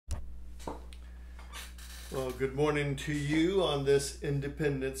Well, good morning to you on this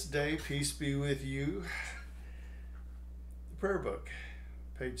Independence Day. Peace be with you. The prayer book,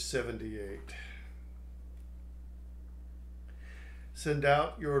 page 78. Send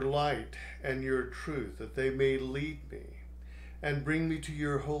out your light and your truth, that they may lead me and bring me to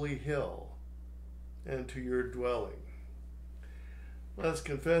your holy hill and to your dwelling. Let's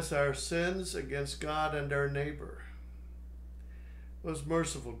confess our sins against God and our neighbor. Most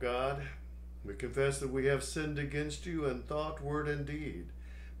merciful God, we confess that we have sinned against you in thought, word, and deed,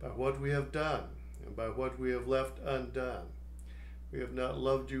 by what we have done and by what we have left undone. We have not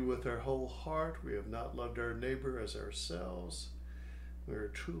loved you with our whole heart. We have not loved our neighbor as ourselves. We are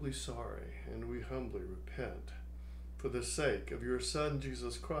truly sorry, and we humbly repent. For the sake of your Son,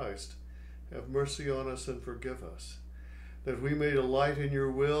 Jesus Christ, have mercy on us and forgive us, that we may delight in your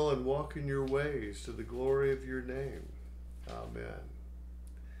will and walk in your ways to the glory of your name. Amen.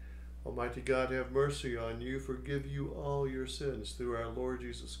 Almighty God, have mercy on you, forgive you all your sins through our Lord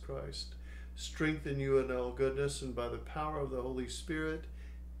Jesus Christ, strengthen you in all goodness, and by the power of the Holy Spirit,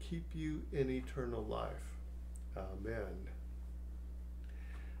 keep you in eternal life. Amen.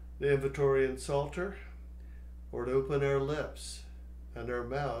 The invitatory and Psalter. Lord, open our lips, and our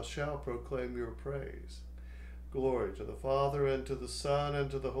mouths shall proclaim your praise. Glory to the Father, and to the Son,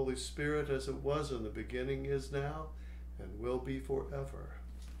 and to the Holy Spirit, as it was in the beginning, is now, and will be forever.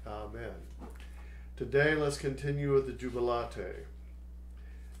 Amen. Today, let's continue with the Jubilate.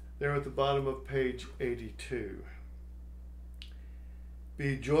 There at the bottom of page 82.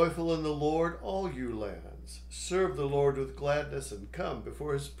 Be joyful in the Lord, all you lands. Serve the Lord with gladness, and come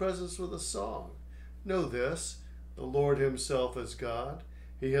before his presence with a song. Know this, the Lord himself is God.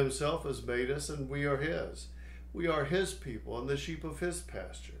 He himself has made us, and we are his. We are his people, and the sheep of his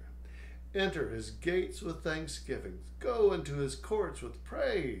pasture. Enter his gates with thanksgiving. Go into his courts with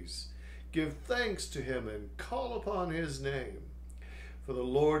praise. Give thanks to him and call upon his name. For the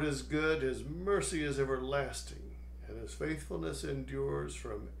Lord is good, his mercy is everlasting, and his faithfulness endures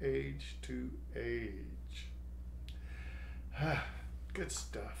from age to age. Good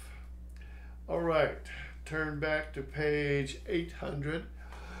stuff. All right, turn back to page 800.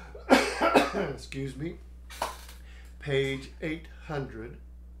 Excuse me. Page 800.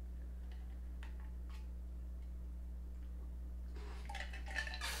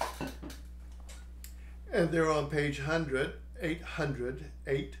 And there on page 800,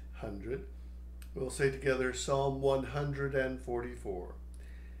 we'll say together Psalm 144.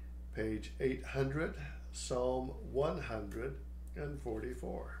 Page 800, Psalm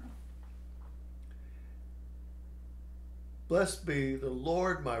 144. Blessed be the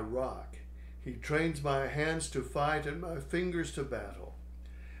Lord my rock. He trains my hands to fight and my fingers to battle.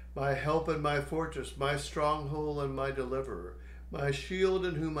 My help and my fortress, my stronghold and my deliverer, my shield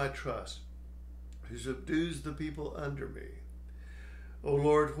in whom I trust, who subdues the people under me. O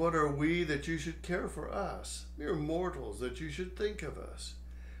Lord, what are we that you should care for us, mere mortals that you should think of us?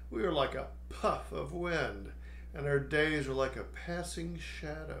 We are like a puff of wind, and our days are like a passing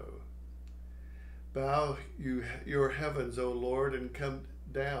shadow. Bow you your heavens, O Lord, and come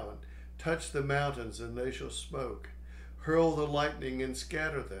down. Touch the mountains, and they shall smoke. Hurl the lightning and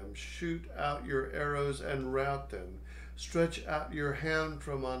scatter them. Shoot out your arrows and rout them. Stretch out your hand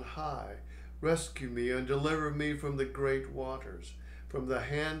from on high. Rescue me and deliver me from the great waters, from the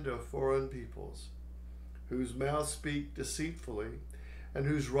hand of foreign peoples, whose mouths speak deceitfully, and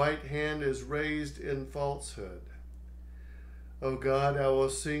whose right hand is raised in falsehood. O God, I will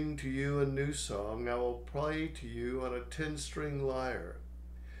sing to you a new song. I will play to you on a 10-string lyre.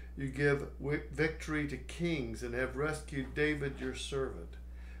 You give victory to kings and have rescued David your servant.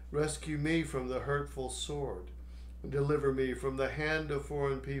 Rescue me from the hurtful sword, and deliver me from the hand of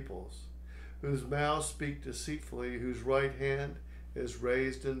foreign peoples, whose mouths speak deceitfully, whose right hand is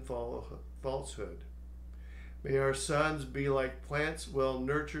raised in falsehood. May our sons be like plants well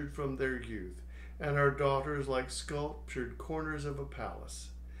nurtured from their youth, and our daughters like sculptured corners of a palace.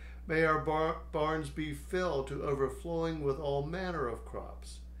 May our barns be filled to overflowing with all manner of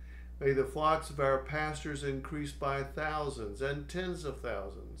crops. May the flocks of our pastures increase by thousands and tens of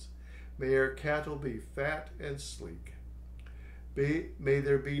thousands. May our cattle be fat and sleek. May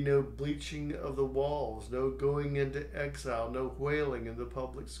there be no bleaching of the walls, no going into exile, no wailing in the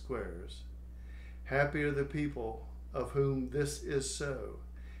public squares. Happy are the people of whom this is so.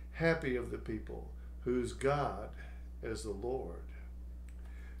 Happy of the people whose God is the Lord.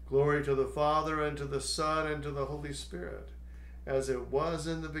 Glory to the Father, and to the Son, and to the Holy Spirit, as it was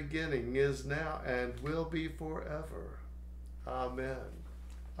in the beginning, is now, and will be forever. Amen.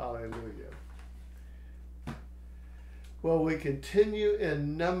 Hallelujah. Well, we continue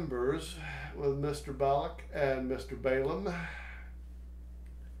in Numbers with Mr. Balak and Mr. Balaam.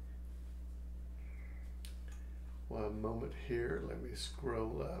 One moment here, let me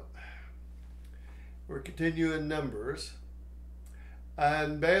scroll up. We're continuing Numbers.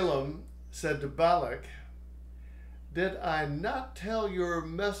 And Balaam said to Balak, "Did I not tell your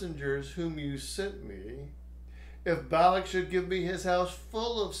messengers whom you sent me, if Balak should give me his house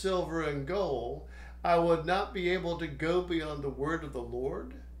full of silver and gold, I would not be able to go beyond the word of the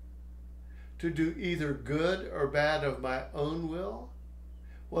Lord, to do either good or bad of my own will?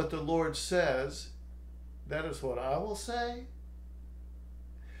 What the Lord says, that is what I will say.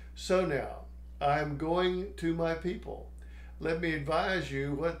 So now, I am going to my people. Let me advise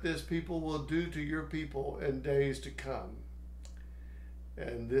you what this people will do to your people in days to come."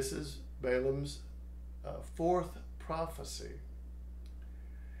 And this is Balaam's fourth prophecy.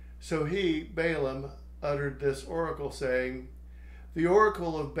 So he, Balaam, uttered this oracle, saying, "The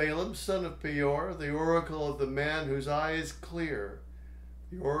oracle of Balaam, son of Beor, the oracle of the man whose eye is clear,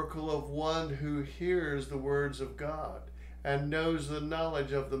 the oracle of one who hears the words of God and knows the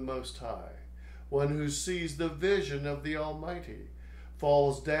knowledge of the Most High, one who sees the vision of the Almighty,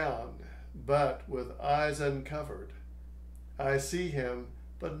 falls down, but with eyes uncovered. I see him,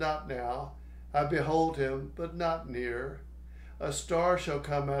 but not now. I behold him, but not near. A star shall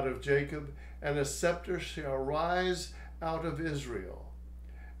come out of Jacob, and a scepter shall rise out of Israel,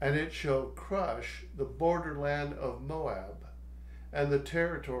 and it shall crush the borderland of Moab and the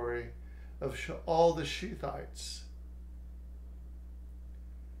territory of all the Shethites."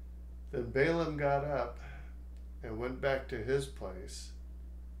 Then Balaam got up and went back to his place,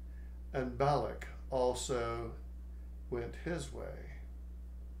 and Balak also went his way.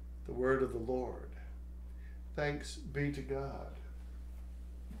 The word of the Lord. Thanks be to God.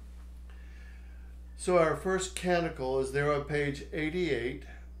 So our first canticle is there on page 88,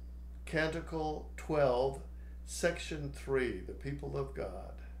 Canticle 12, Section 3, the people of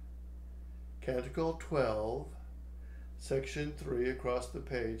God. Canticle 12, Section 3, across the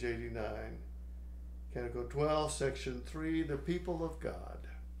page, 89. Canticle 12, Section 3, the people of God.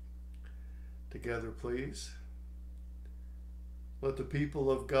 Together, please. Let the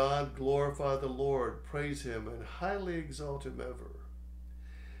people of God glorify the Lord, praise him, and highly exalt him ever.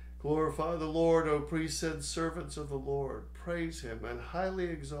 Glorify the Lord, O priests and servants of the Lord, praise him, and highly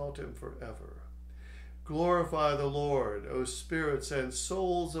exalt him forever. Glorify the Lord, O spirits and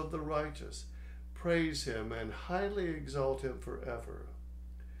souls of the righteous, praise him, and highly exalt him forever.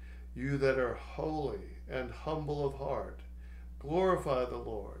 You that are holy and humble of heart, glorify the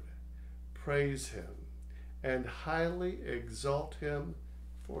Lord, praise him, and highly exalt him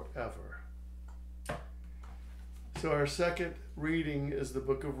forever. So our second reading is the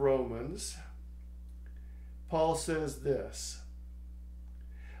book of Romans. Paul says this,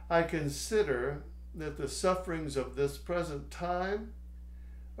 "I consider that the sufferings of this present time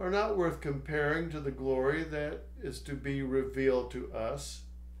are not worth comparing to the glory that is to be revealed to us.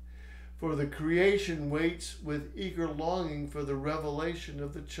 For the creation waits with eager longing for the revelation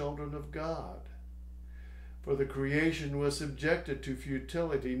of the children of God. For the creation was subjected to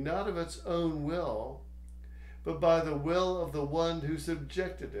futility, not of its own will, but by the will of the one who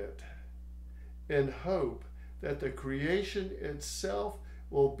subjected it, in hope that the creation itself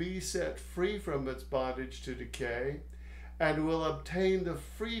will be set free from its bondage to decay, and will obtain the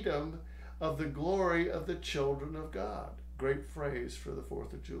freedom of the glory of the children of God." Great phrase for the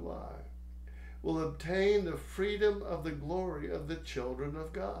 4th of July. "Will obtain the freedom of the glory of the children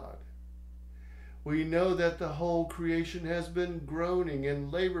of God. We know that the whole creation has been groaning in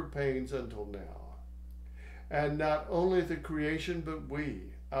labor pains until now. And not only the creation, but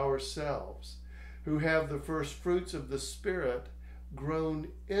we, ourselves, who have the first fruits of the Spirit,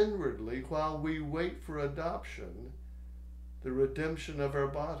 groan inwardly while we wait for adoption, the redemption of our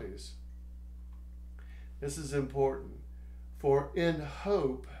bodies." This is important. "For in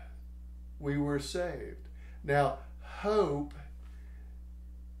hope we were saved." Now, hope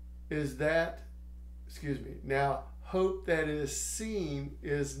is that, now hope that is seen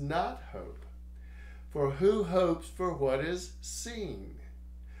is not hope. For who hopes for what is seen?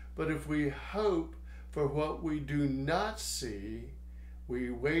 But if we hope for what we do not see, we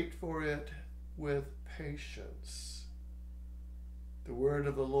wait for it with patience. The word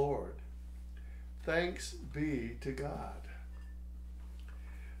of the Lord. Thanks be to God.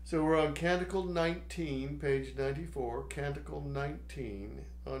 So we're on Canticle 19, page 94. Canticle 19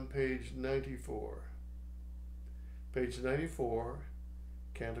 on page 94. Page 94,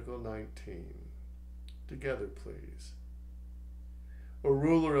 Canticle 19. Together, please. "O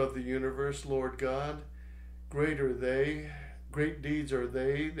ruler of the universe, Lord God, great are they Great deeds are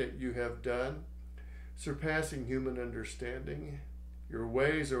they that you have done, surpassing human understanding. Your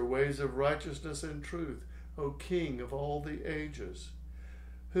ways are ways of righteousness and truth, O King of all the ages.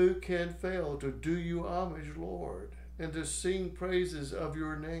 Who can fail to do you homage, Lord, and to sing praises of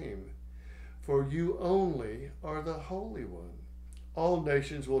your name? For you only are the Holy One. All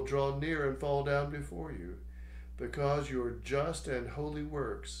nations will draw near and fall down before you, because your just and holy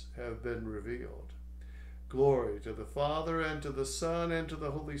works have been revealed. Glory to the Father, and to the Son, and to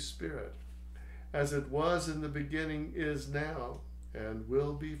the Holy Spirit, as it was in the beginning, is now, and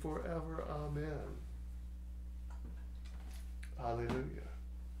will be forever. Amen. Hallelujah.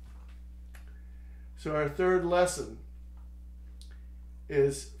 So our third lesson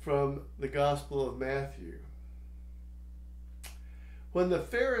is from the Gospel of Matthew. When the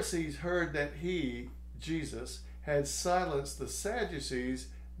Pharisees heard that he, Jesus, had silenced the Sadducees,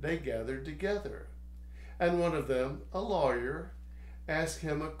 they gathered together. And one of them, a lawyer, asked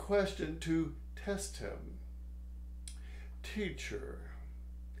him a question to test him. Teacher,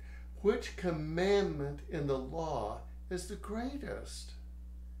 which commandment in the law is the greatest?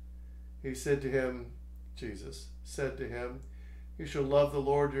 He said to him, Jesus said to him, you shall love the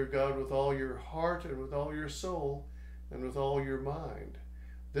Lord your God with all your heart and with all your soul and with all your mind.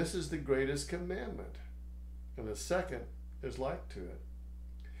 This is the greatest commandment. And the second is like to it.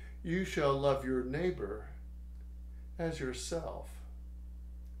 You shall love your neighbor as yourself.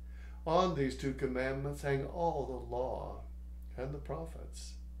 On these two commandments hang all the law and the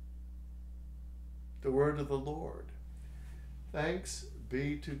prophets. The word of the Lord. Thanks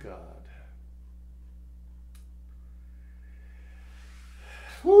be to God.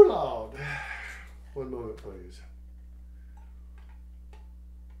 Whew, Lord. One moment, please.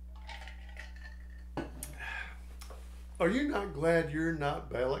 Are you not glad you're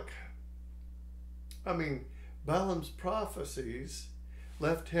not Balak? I mean, Balaam's prophecies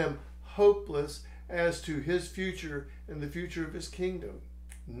left him hopeless as to his future and the future of his kingdom.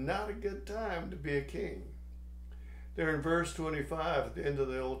 Not a good time to be a king. There in verse 25 at the end of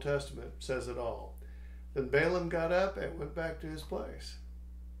the Old Testament says it all. Then Balaam got up and went back to his place.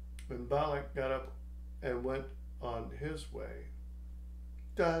 When Balak got up and went on his way.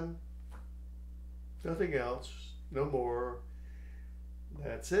 Done. Nothing else. No more.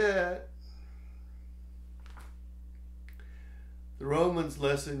 That's it. The Romans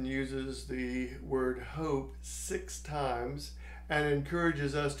lesson uses the word hope 6 times and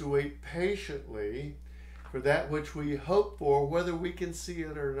encourages us to wait patiently for that which we hope for, whether we can see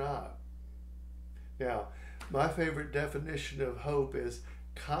it or not. Now, my favorite definition of hope is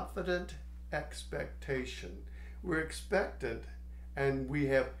confident expectation. We're expectant and we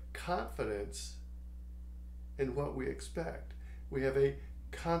have confidence in what we expect. We have a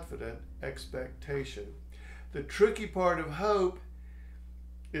confident expectation. The tricky part of hope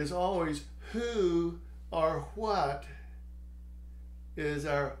is always who or what is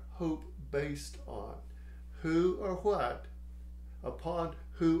our hope based on. Who or what, upon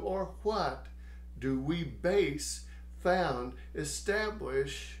who or what do we base,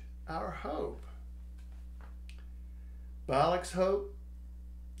 establish our hope? Balak's hope,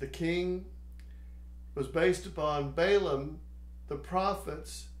 the king, was based upon Balaam, the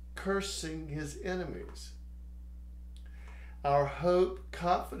prophets, cursing his enemies. Our hope,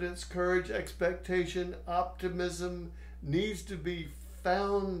 confidence, courage, expectation, optimism needs to be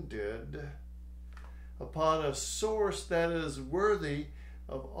founded upon a source that is worthy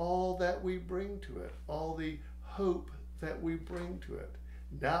of all that we bring to it, all the hope that we bring to it.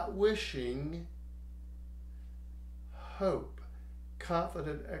 Not wishing, hope,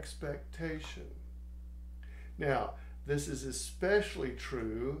 confident expectation. Now, this is especially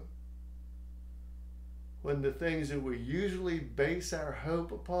true when the things that we usually base our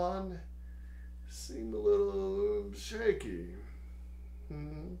hope upon seem a little shaky.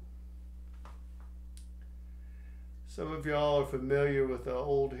 Some of y'all are familiar with the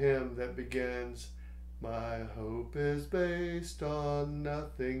old hymn that begins, my hope is based on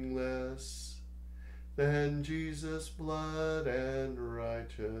nothing less than Jesus' blood and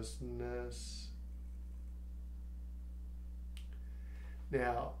righteousness.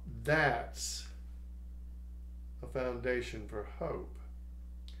 Now, that's a foundation for hope.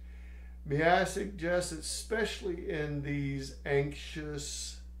 May I suggest, especially in these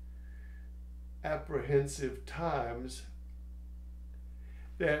anxious, apprehensive times,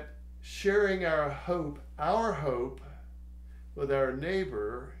 that sharing our hope with our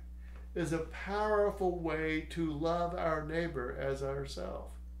neighbor is a powerful way to love our neighbor as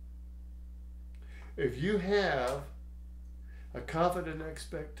ourselves. If you have a confident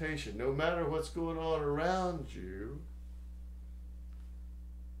expectation, no matter what's going on around you,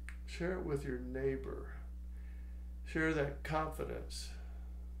 Share it with your neighbor. Share that confidence,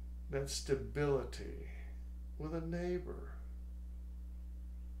 that stability with a neighbor.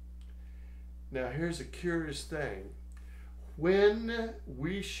 Now, here's a curious thing. When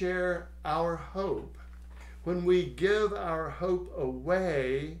we share our hope, when we give our hope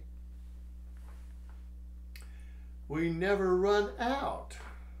away, we never run out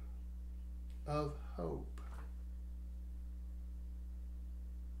of hope.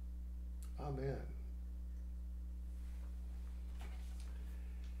 Amen.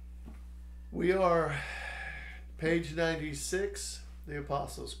 We are page 96, the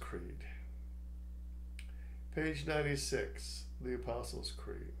Apostles' Creed. Page 96, the Apostles'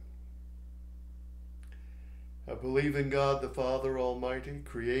 Creed. I believe in God the Father Almighty,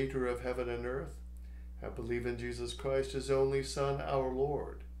 creator of heaven and earth. I believe in Jesus Christ, his only Son, our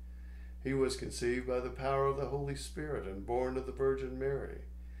Lord. He was conceived by the power of the Holy Spirit and born of the Virgin Mary.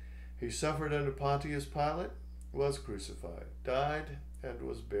 He suffered under Pontius Pilate, was crucified, died, and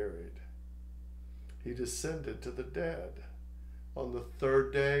was buried. He descended to the dead. On the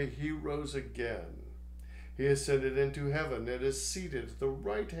third day he rose again. He ascended into heaven and is seated at the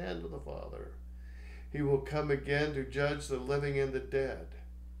right hand of the Father. He will come again to judge the living and the dead.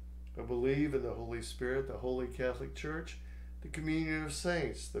 I believe in the Holy Spirit, the Holy Catholic Church, the communion of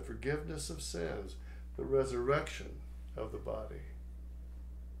saints, the forgiveness of sins, the resurrection of the body,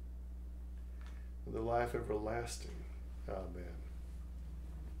 and the life everlasting. Amen.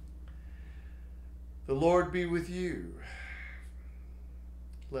 The Lord be with you.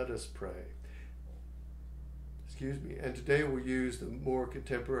 Let us pray. And today we'll use the more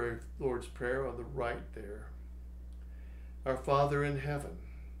contemporary Lord's Prayer on the right there. Our Father in heaven,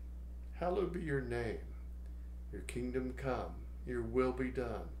 hallowed be your name. Your kingdom come, your will be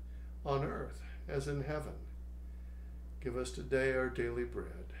done, on earth as in heaven. Give us today our daily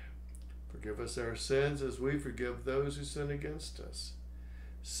bread. Forgive us our sins as we forgive those who sin against us.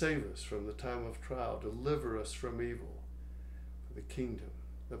 Save us from the time of trial. Deliver us from evil. For the kingdom,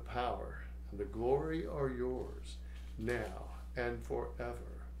 the power, and the glory are yours, now and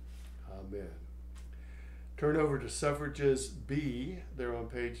forever. Amen. Turn over to Suffrages B, there on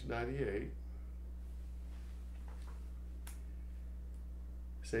page 98.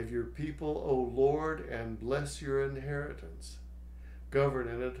 Save your people, O Lord, and bless your inheritance. Govern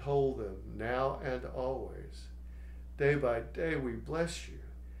and uphold them now and always. Day by day we bless you.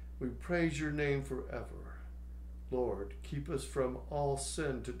 We praise your name forever. Lord, keep us from all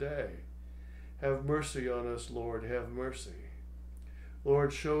sin today. Have mercy on us, Lord, have mercy.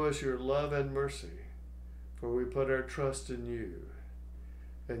 Lord, show us your love and mercy, for we put our trust in you.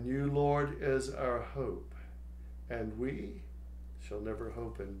 And you, Lord, is our hope, and we shall never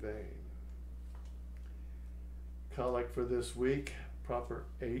hope in vain. Collect for this week, Proper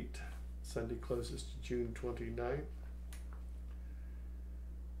 8, Sunday closest to June 29th.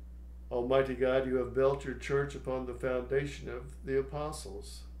 Almighty God, you have built your church upon the foundation of the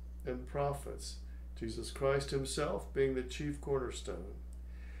apostles and prophets, Jesus Christ himself being the chief cornerstone.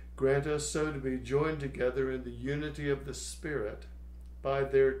 Grant us so to be joined together in the unity of the Spirit by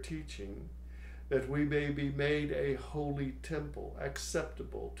their teaching, that we may be made a holy temple,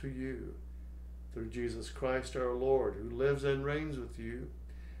 acceptable to you, through Jesus Christ our Lord, who lives and reigns with you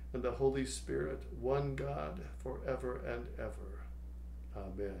and the Holy Spirit, one God, forever and ever.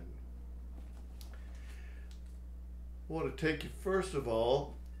 Amen. I want to take you first of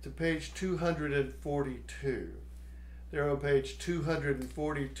all to page 242. There on page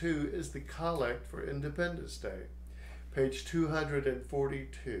 242 is the collect for Independence Day. Page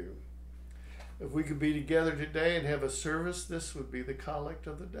 242. If we could be together today and have a service, this would be the collect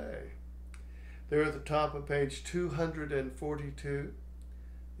of the day. There at the top of page 242,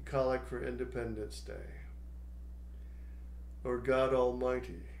 the collect for Independence Day. Lord God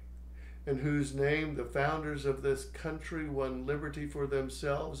Almighty, in whose name the founders of this country won liberty for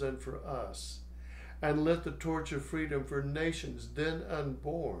themselves and for us, and lit the torch of freedom for nations then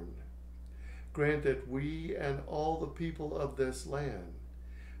unborn, grant that we and all the people of this land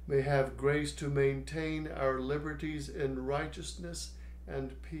may have grace to maintain our liberties in righteousness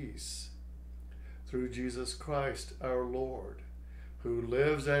and peace. Through Jesus Christ our Lord, who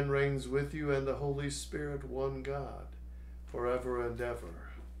lives and reigns with you and the Holy Spirit, one God, forever and ever.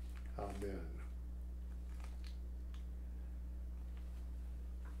 Amen.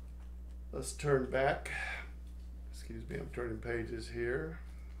 Let's turn back. I'm turning pages here.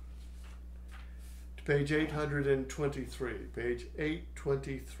 To page 823. Page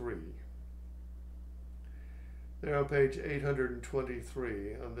 823. There on page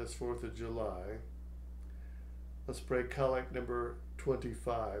 823 on this 4th of July. Let's pray collect number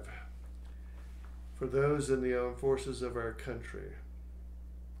 25. for those in the armed forces of our country.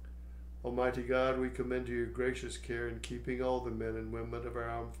 Almighty God, we commend to your gracious care in keeping all the men and women of our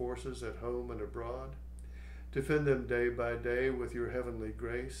armed forces at home and abroad. Defend them day by day with your heavenly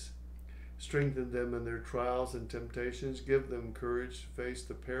grace. Strengthen them in their trials and temptations. Give them courage to face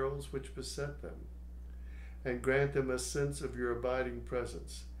the perils which beset them. And grant them a sense of your abiding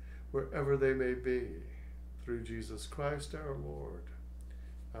presence wherever they may be. Through Jesus Christ our Lord.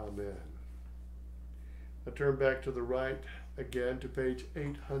 Amen. Now turn back to the right again to page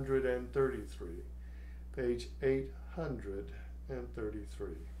 833. Page 833.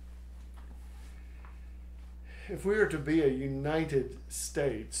 If we are to be a united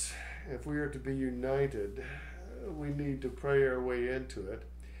states, if we are to be united, we need to pray our way into it.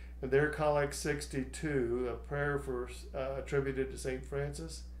 And there, Collect 62, a prayer for attributed to St.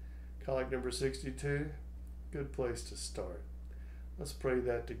 Francis, Collect number 62, good place to start. Let's pray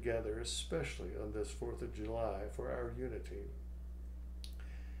that together, especially on this 4th of July, for our unity.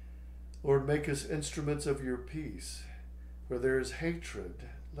 Lord, make us instruments of your peace. Where there is hatred,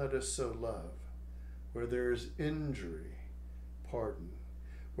 let us sow love. Where there is injury, pardon.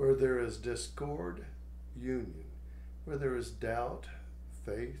 Where there is discord, union. Where there is doubt,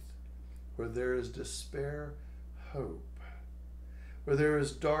 faith. Where there is despair, hope. Where there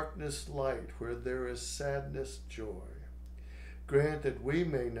is darkness, light. Where there is sadness, joy. Grant that we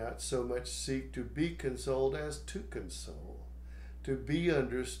may not so much seek to be consoled as to console, to be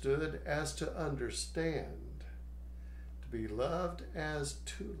understood as to understand, to be loved as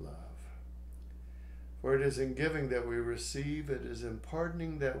to love. For it is in giving that we receive, it is in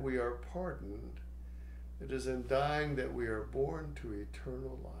pardoning that we are pardoned, it is in dying that we are born to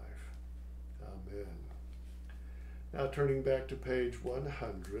eternal life. Amen. Now turning back to page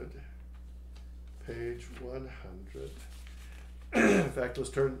 100. Page 100. In fact, let's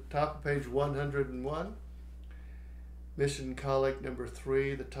turn top of page 101. Mission Collect number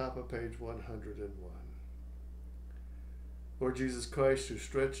 3, the top of page 101. Lord Jesus Christ, who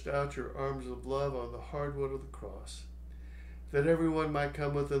stretched out your arms of love on the hardwood of the cross, that everyone might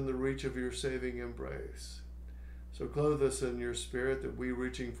come within the reach of your saving embrace. So clothe us in your spirit, that we,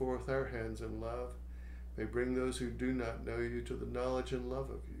 reaching forth our hands in love, may bring those who do not know you to the knowledge and love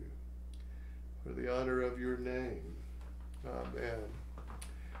of you, for the honor of your name. Amen.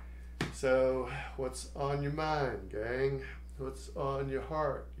 So, what's on your mind, gang? What's on your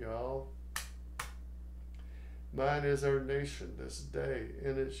heart, y'all? Mine is our nation this day,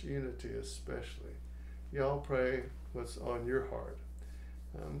 in its unity especially. Y'all pray what's on your heart.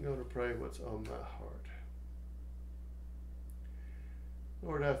 I'm going to pray what's on my heart.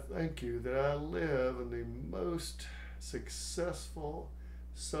 Lord, I thank you that I live in the most successful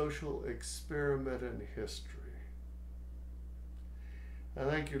social experiment in history. I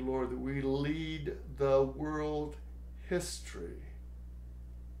thank you, Lord, that we lead the world history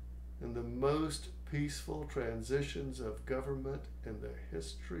in the most peaceful transitions of government in the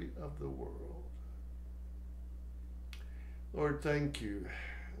history of the world. Lord, thank you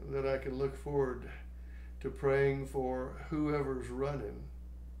that I can look forward to praying for whoever's running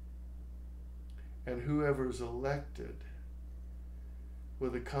and whoever's elected,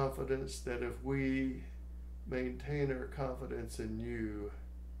 with the confidence that if we maintain our confidence in you,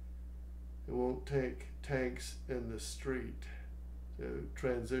 it won't take tanks in the street to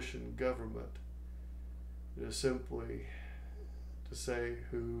transition government. It is simply to say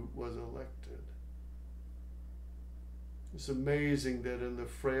who was elected. It's amazing that in the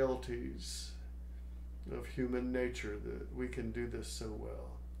frailties of human nature that we can do this so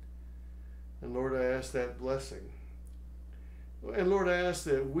well. And Lord, I ask that blessing. And Lord, I ask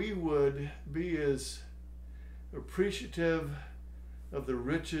that we would be as appreciative of the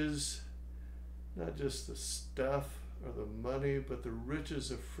riches, not just the stuff or the money, but the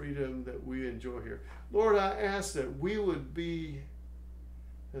riches of freedom that we enjoy here. Lord, I ask that we would be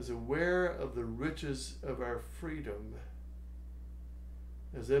as aware of the riches of our freedom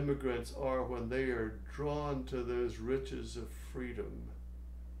as immigrants are when they are drawn to those riches of freedom,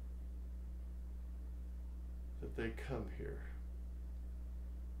 that they come here.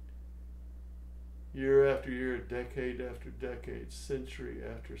 Year after year, decade after decade, century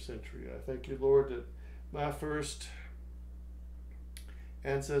after century. I thank you, Lord, that my first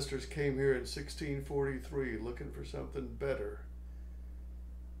ancestors came here in 1643 looking for something better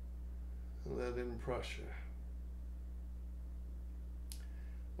than in Prussia.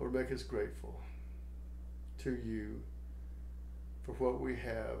 Lord, make us grateful to you for what we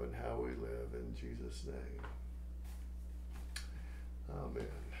have and how we live, in Jesus' name. Amen.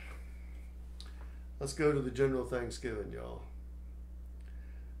 Let's go to the general thanksgiving, y'all.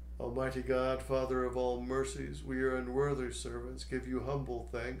 Almighty God, Father of all mercies, we, your unworthy servants, give you humble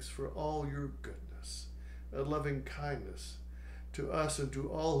thanks for all your goodness and loving kindness to us and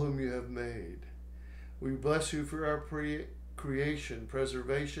to all whom you have made. We bless you for our creation,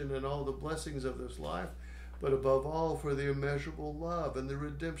 preservation, and all the blessings of this life, but above all for the immeasurable love and the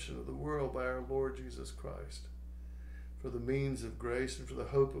redemption of the world by our Lord Jesus Christ, for the means of grace and for the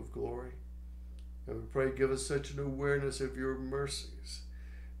hope of glory. And we pray, give us such an awareness of your mercies,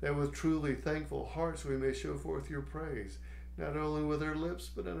 that with truly thankful hearts we may show forth your praise, not only with our lips,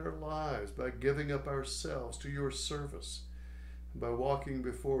 but in our lives, by giving up ourselves to your service, and by walking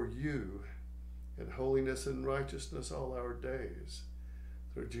before you in holiness and righteousness all our days.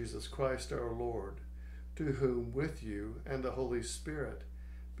 Through Jesus Christ our Lord, to whom with you and the Holy Spirit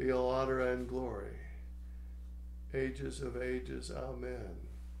be all honor and glory, ages of ages. Amen.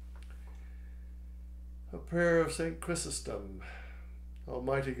 A prayer of St. Chrysostom.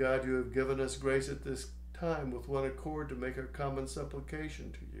 Almighty God, you have given us grace at this time with one accord to make our common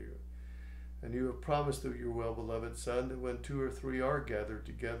supplication to you. And you have promised through your well-beloved Son that when 2 or 3 are gathered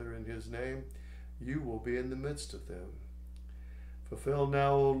together in his name, you will be in the midst of them. Fulfill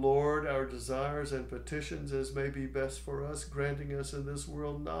now, O Lord, our desires and petitions as may be best for us, granting us in this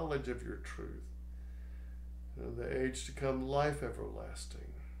world knowledge of your truth, and in the age to come life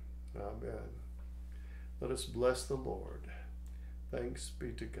everlasting. Amen. Let us bless the Lord. Thanks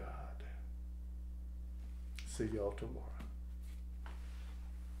be to God. See y'all tomorrow.